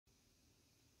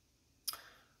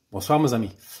Bonsoir mes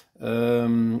amis.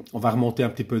 On va remonter un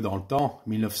petit peu dans le temps,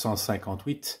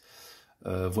 1958.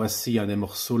 Voici un des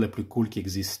morceaux les plus cool qui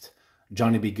existent.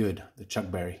 Johnny B Goode de Chuck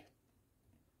Berry.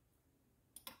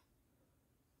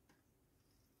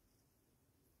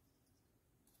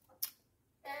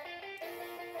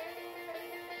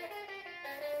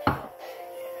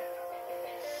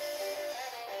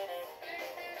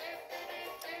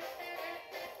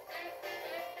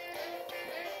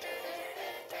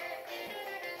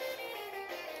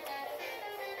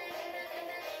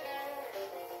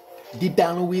 Deep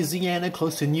down Louisiana,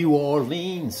 close to New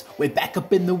Orleans, way back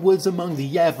up in the woods among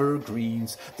the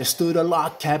evergreens, there stood a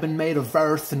log cabin made of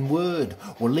earth and wood,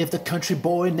 where lived a country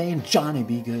boy named Johnny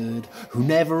B Goode, who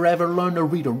never ever learned to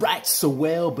read or write so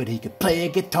well, but he could play a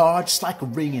guitar just like a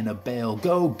ring in a bell.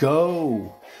 Go,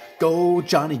 go, go,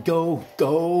 Johnny, go,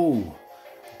 go,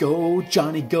 go,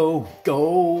 Johnny, go,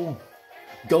 go,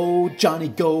 go, Johnny,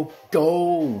 go,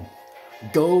 go.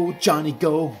 Go, Johnny,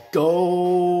 go,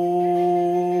 go,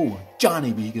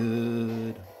 Johnny B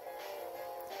Goode.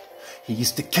 He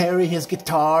used to carry his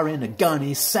guitar in a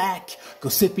gunny sack, go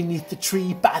sit beneath the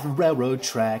tree by the railroad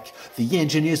track. The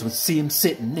engineers would see him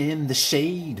sitting in the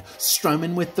shade,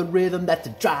 strumming with the rhythm that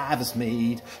the drivers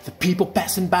made. The people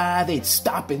passing by, they'd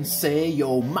stop and say,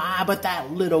 "Oh my, but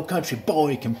that little country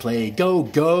boy can play." Go,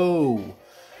 go,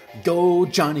 go,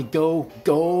 Johnny, go,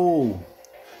 go.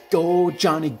 Go,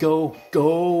 Johnny, go,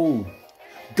 go.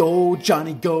 Go,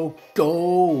 Johnny, go,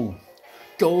 go.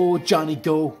 Go, Johnny,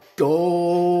 go,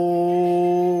 go.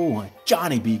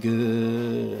 Johnny B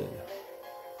Goode.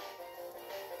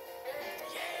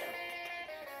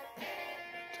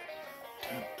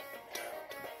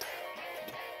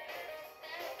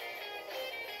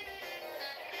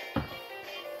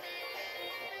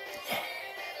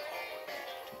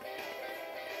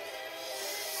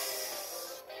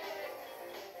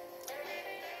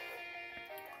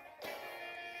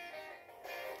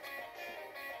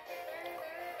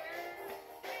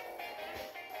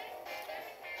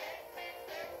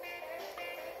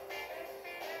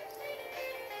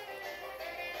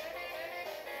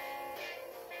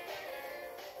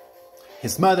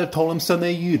 His mother told him, "Son,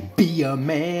 that you'd be a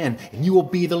man, and you will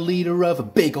be the leader of a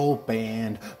big old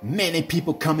band. Many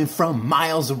people coming from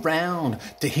miles around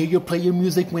to hear you play your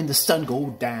music when the sun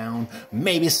goes down.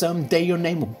 Maybe someday your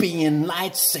name will be in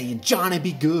lights saying, 'Johnny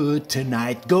B Goode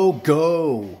tonight.' Go,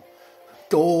 go.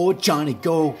 Go, Johnny,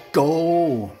 go,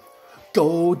 go.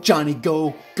 Go, Johnny,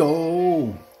 go,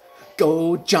 go.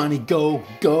 Go, Johnny, go,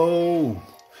 go.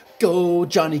 Go,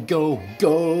 Johnny, go,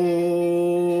 go.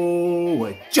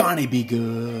 Johnny B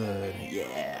Goode,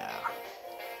 yeah.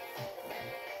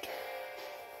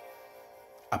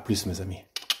 À plus mes amis.